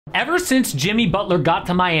Ever since Jimmy Butler got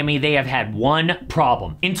to Miami, they have had one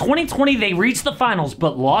problem. In 2020, they reached the finals,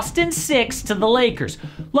 but lost in 6 to the Lakers.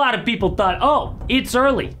 A lot of people thought, oh, it's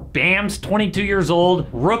early. Bam's 22 years old,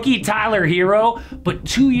 rookie Tyler Hero, but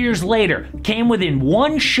 2 years later, came within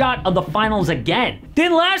 1 shot of the finals again.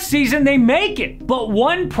 Then last season, they make it. But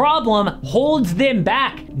one problem holds them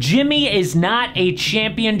back. Jimmy is not a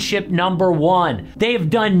championship #1. They have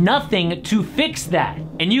done nothing to fix that.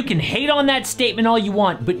 And you can hate on that statement all you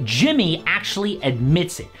want, but Jimmy actually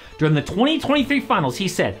admits it. During the 2023 finals, he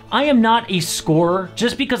said, I am not a scorer.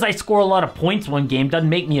 Just because I score a lot of points one game doesn't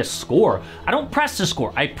make me a scorer. I don't press to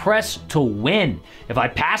score, I press to win. If I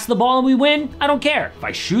pass the ball and we win, I don't care. If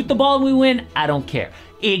I shoot the ball and we win, I don't care.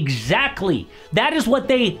 Exactly. That is what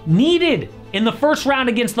they needed in the first round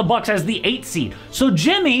against the Bucks as the 8th seed. So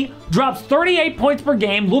Jimmy drops 38 points per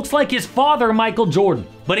game, looks like his father, Michael Jordan.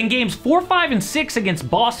 But in games 4, 5, and 6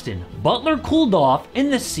 against Boston, Butler cooled off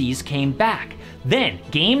and the C's came back. Then,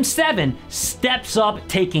 game 7, steps up,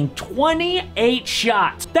 taking 28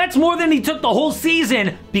 shots. That's more than he took the whole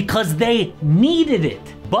season because they needed it.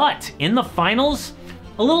 But in the finals,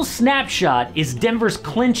 a little snapshot is Denver's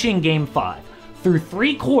clinching game 5. Through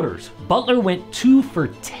 3 quarters, Butler went 2 for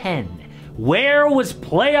 10. Where was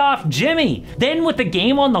playoff Jimmy? Then with the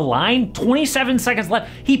game on the line, 27 seconds left,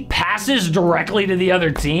 he passes directly to the other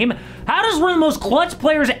team. How does one of the most clutch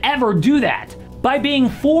players ever do that? By being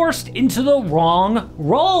forced into the wrong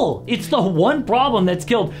role. It's the one problem that's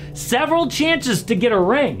killed several chances to get a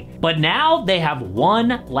ring. But now they have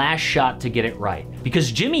one last shot to get it right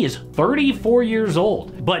because Jimmy is 34 years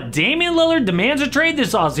old. But Damian Lillard demands a trade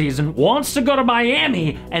this offseason, wants to go to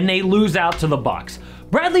Miami, and they lose out to the Bucks.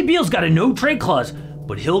 Bradley Beal's got a no-trade clause,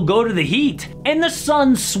 but he'll go to the Heat, and the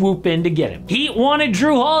Suns swoop in to get him. Heat wanted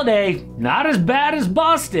Drew Holiday, not as bad as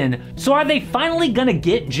Boston. So are they finally gonna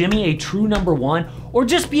get Jimmy a true #1, or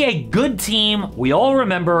just be a good team we all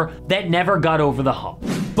remember that never got over the hump?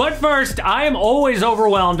 But first, I am always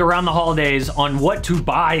overwhelmed around the holidays on what to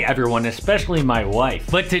buy everyone, especially my wife.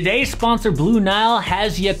 But today's sponsor, Blue Nile,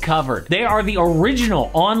 has you covered. They are the original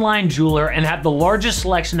online jeweler and have the largest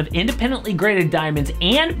selection of independently graded diamonds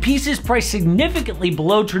and pieces priced significantly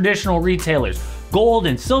below traditional retailers. Gold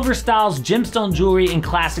and silver styles, gemstone jewelry, and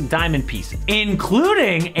classic diamond pieces,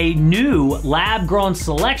 including a new lab-grown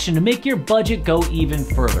selection to make your budget go even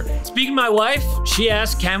further. Speaking of my wife, she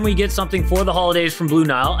asked, can we get something for the holidays from Blue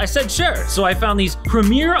Nile? I said, sure. So I found these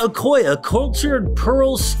Premier Akoya cultured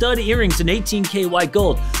pearl stud earrings in 18K white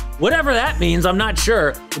gold. Whatever that means, I'm not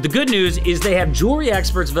sure. But the good news is they have jewelry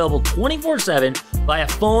experts available 24/7 via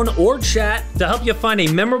phone or chat to help you find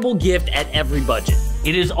a memorable gift at every budget.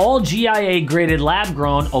 It is all GIA graded lab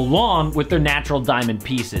grown along with their natural diamond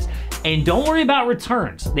pieces. And don't worry about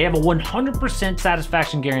returns. They have a 100%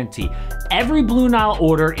 satisfaction guarantee. Every Blue Nile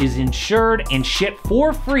order is insured and shipped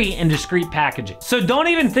for free in discreet packaging. So don't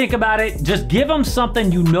even think about it. Just give them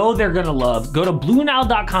something you know they're gonna love. Go to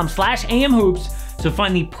BlueNile.com/AMHoops to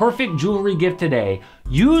find the perfect jewelry gift today.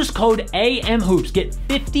 Use code AMHoops. Get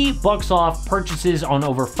 $50 off purchases on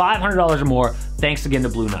over $500 or more. Thanks again to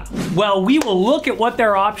Blue Nile. Well, we will look at what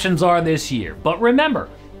their options are this year. But remember,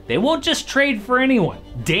 they won't just trade for anyone.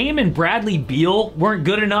 Dame and Bradley Beal weren't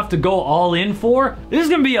good enough to go all in for. This is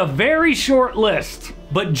gonna be a very short list.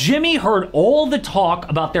 But Jimmy heard all the talk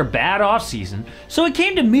about their bad offseason, so he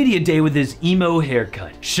came to media day with his emo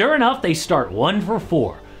haircut. Sure enough, they start 1 for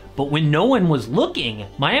 4. But when no one was looking,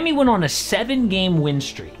 Miami went on a 7-game win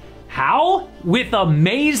streak. How? With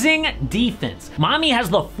amazing defense. Miami has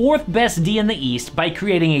the 4th best D in the East by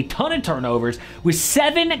creating a ton of turnovers with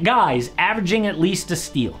 7 guys averaging at least a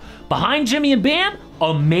steal. Behind Jimmy and Bam,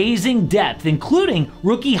 amazing depth, including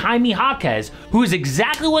rookie Jaime Jaquez, who is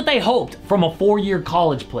exactly what they hoped from a 4-year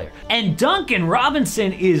college player. And Duncan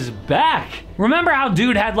Robinson is back. Remember how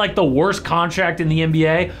dude had like the worst contract in the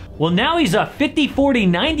NBA? Well, now he's a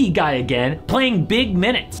 50-40-90 guy again, playing big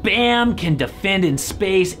minutes. Bam can defend in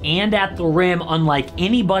space and at the rim unlike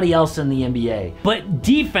anybody else in the NBA. But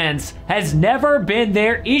defense has never been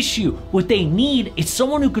their issue. What they need is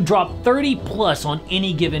someone who could drop 30 plus on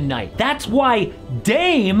any given night. That's why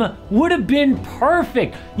Dame would have been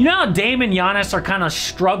perfect. You know how Dame and Giannis are kind of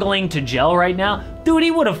struggling to gel right now? Dude,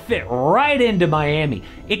 he would have fit right into Miami.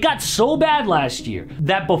 It got so bad last year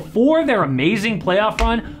that before their amazing playoff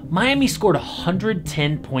run, Miami scored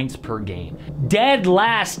 110 points per game. Dead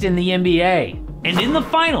last in the NBA. And in the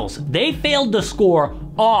finals, they failed to score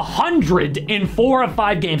 100 in 4 of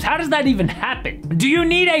 5 games. How does that even happen? Do you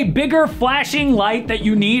need a bigger flashing light that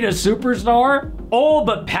you need a superstar? Oh,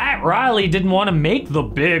 but Pat Riley didn't want to make the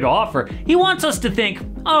big offer. He wants us to think,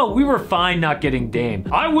 Oh, we were fine not getting Dame.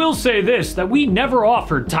 I will say this, that we never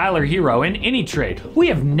offered Tyler Hero in any trade. We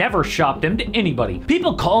have never shopped him to anybody.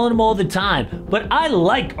 People calling him all the time, but I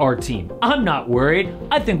like our team. I'm not worried.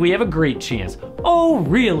 I think we have a great chance. Oh,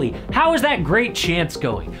 really? How is that great chance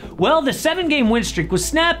going? Well, the 7-game win streak was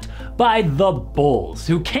snapped by the Bulls,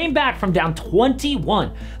 who came back from down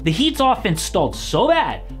 21. The Heat's offense stalled so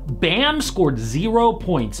bad, Bam scored 0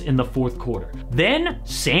 points in the fourth quarter. Then,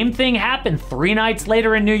 same thing happened 3 nights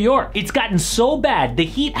later in New York. It's gotten so bad, the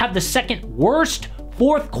Heat have the second worst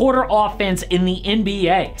fourth quarter offense in the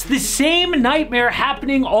NBA. It's the same nightmare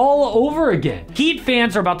happening all over again. Heat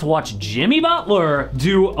fans are about to watch Jimmy Butler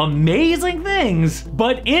do amazing things,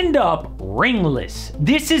 but end up ringless.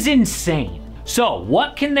 This is insane. So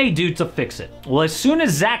what can they do to fix it? Well, as soon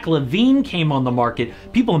as Zach LaVine came on the market,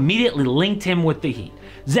 people immediately linked him with the Heat.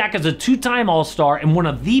 Zach is a 2-time All-Star and one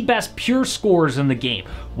of the best pure scorers in the game.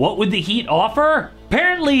 What would the Heat offer?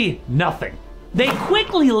 Apparently, nothing. They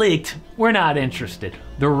quickly leaked, we're not interested.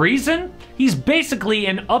 The reason? He's basically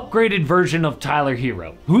an upgraded version of Tyler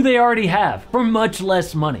Hero, who they already have, for much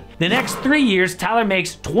less money. The next 3 years, Tyler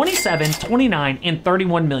makes 27, 29, and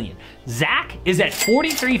 31 million. Zach is at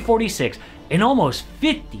 43, 46, and almost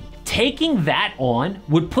 50. Taking that on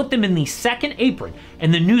would put them in the second apron,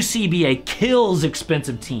 and the new CBA kills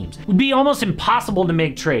expensive teams. It would be almost impossible to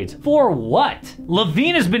make trades. For what?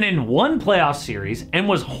 LaVine has been in 1 playoff series and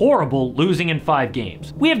was horrible, losing in 5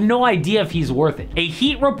 games. We have no idea if he's worth it. A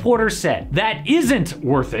Heat reporter said that isn't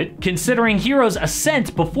worth it, considering Hero's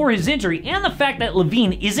ascent before his injury and the fact that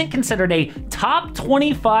LaVine isn't considered a top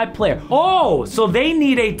 25 player. Oh, so they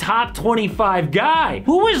need a top 25 guy.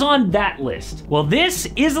 Who is on that list? Well, this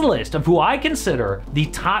is a list of who I consider the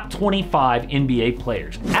top 25 NBA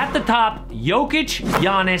players. At the top, Jokic,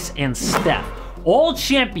 Giannis, and Steph. All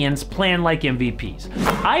champions playing like MVPs.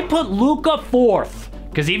 I put Luka 4th,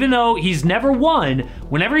 because even though he's never won,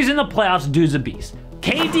 whenever he's in the playoffs, dude's a beast.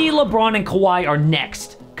 KD, LeBron, and Kawhi are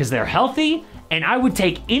next, because they're healthy, and I would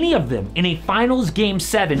take any of them in a finals game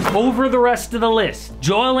 7 over the rest of the list.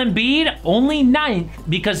 Joel Embiid, only 9th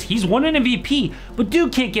because he's won an MVP, but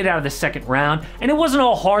dude can't get out of the second round, and it wasn't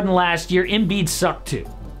all Harden last year, Embiid sucked too.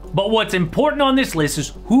 But what's important on this list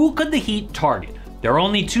is who could the Heat target? There are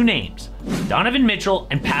only 2 names, Donovan Mitchell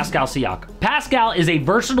and Pascal Siakam. Pascal is a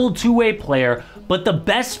versatile 2-way player, but the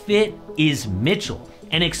best fit is Mitchell.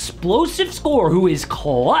 An explosive scorer who is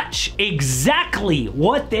clutch, exactly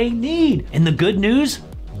what they need. And the good news,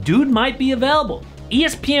 dude might be available.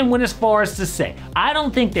 ESPN went as far as to say, I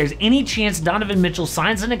don't think there's any chance Donovan Mitchell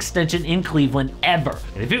signs an extension in Cleveland ever.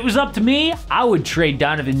 And if it was up to me, I would trade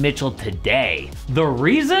Donovan Mitchell today. The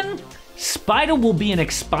reason? Spider will be an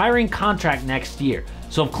expiring contract next year.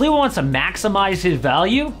 So if Cleveland wants to maximize his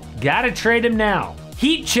value, gotta trade him now.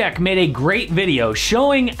 Heat Check made a great video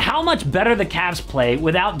showing how much better the Cavs play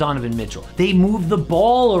without Donovan Mitchell. They move the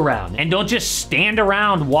ball around and don't just stand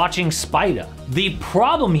around watching Spider. The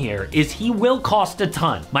problem here is he will cost a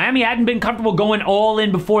ton. Miami hadn't been comfortable going all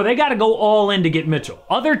in before. They gotta go all in to get Mitchell.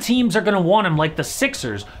 Other teams are gonna want him like the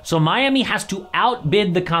Sixers, so Miami has to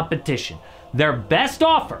outbid the competition. Their best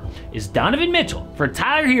offer is Donovan Mitchell for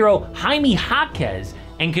Tyler Hero, Jaime Jaquez,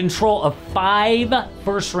 and control of 5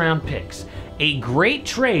 first-round picks. A great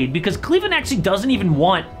trade because Cleveland actually doesn't even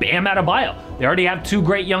want Bam Adebayo. They already have 2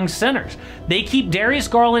 great young centers. They keep Darius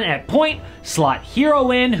Garland at point, slot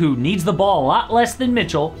Hero in, who needs the ball a lot less than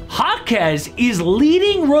Mitchell. Jaquez is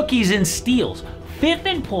leading rookies in steals, 5th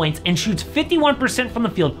in points, and shoots 51% from the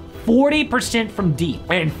field, 40% from deep.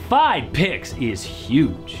 And 5 picks is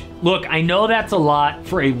huge. Look, I know that's a lot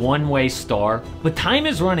for a one-way star, but time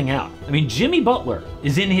is running out. I mean, Jimmy Butler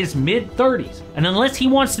is in his mid-30s, and unless he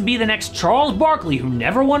wants to be the next Charles Barkley who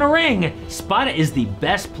never won a ring, Spada is the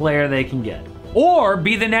best player they can get. Or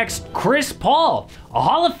be the next Chris Paul, a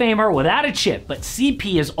Hall of Famer without a chip, but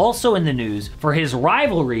CP is also in the news for his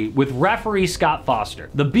rivalry with referee Scott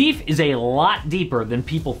Foster. The beef is a lot deeper than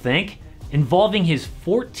people think, involving his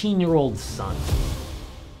 14-year-old son.